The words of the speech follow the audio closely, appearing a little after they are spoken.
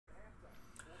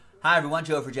Hi everyone,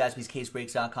 Joe for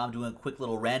JaspysCaseBreaks.com doing a quick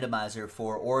little randomizer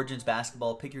for Origins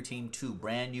Basketball Pick Your Team 2,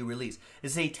 brand new release.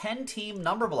 This is a 10-team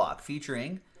number block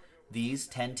featuring these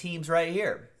 10 teams right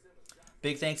here.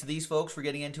 Big thanks to these folks for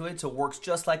getting into it. So it works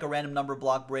just like a random number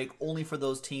block break, only for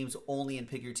those teams, only in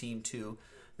Pick Your Team 2.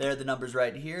 There are the numbers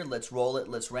right here. Let's roll it.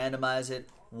 Let's randomize it.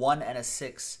 1 and a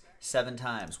 6, 7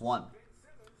 times. 1,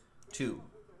 2,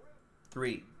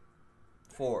 3,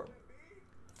 4,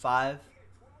 5,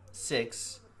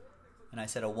 6, and I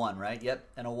said a 1, right? Yep,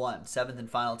 and a 1. 7th and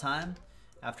final time.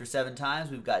 After 7 times,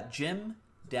 we've got Jim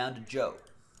down to Joe.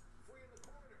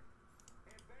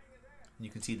 And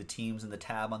you can see the teams in the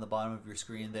tab on the bottom of your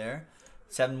screen there.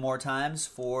 7 more times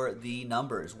for the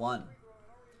numbers. 1,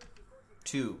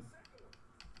 2,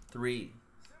 3,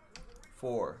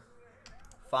 4,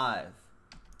 5,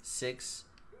 6,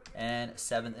 and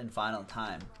 7th and final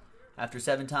time. After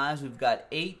 7 times, we've got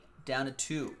 8 down to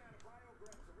 2.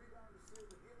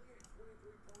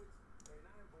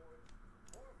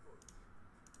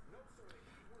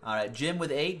 All right, Jim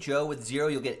with 8, Joe with 0.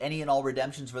 You'll get any and all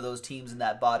redemptions for those teams in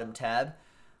that bottom tab.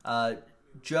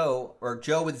 Joe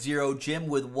with 0, Jim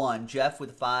with 1, Jeff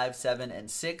with 5, 7, and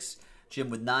 6,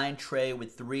 Jim with 9, Trey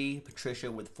with 3,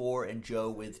 Patricia with 4, and Joe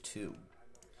with 2.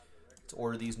 Let's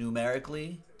order these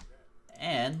numerically.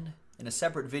 And in a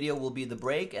separate video will be the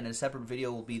break, and in a separate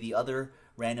video will be the other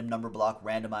random number block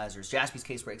randomizers.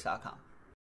 JaspysCaseBreaks.com.